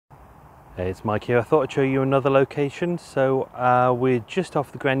Hey, it's Mike here. I thought I'd show you another location. So we're just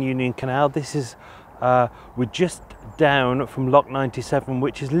off the Grand Union Canal. This is we're just down from Lock 97,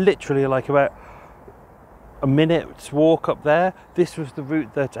 which is literally like about a minute's walk up there. This was the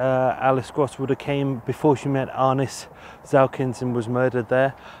route that Alice Gross would have came before she met Arnis Zalkaln and was murdered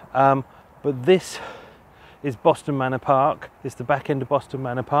there. But this is Boston Manor Park. It's the back end of Boston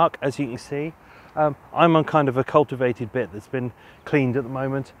Manor Park, as you can see. I'm on kind of a cultivated bit that's been cleaned at the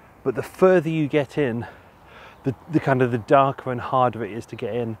moment. But the further you get in, the kind of the darker and harder it is to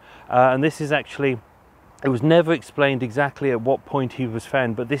get in. And this is actually, it was never explained exactly at what point he was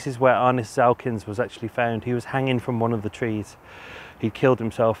found, but this is where Arnis Zalkaln was actually found. He was hanging from one of the trees. He'd killed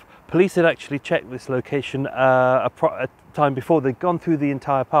himself. Police had actually checked this location a time before. They'd gone through the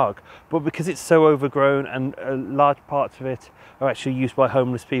entire park, but because it's so overgrown and large parts of it are actually used by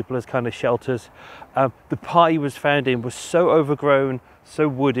homeless people as kind of shelters, the part he was found in was so overgrown, so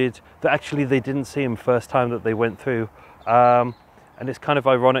wooded, that actually they didn't see him first time that they went through. And it's kind of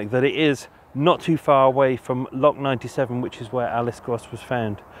ironic that it is not too far away from Lock 97, which is where Alice Gross was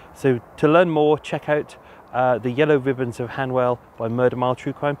found. So to learn more, check out the Yellow Ribbons of Hanwell by Murder Mile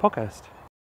True Crime Podcast.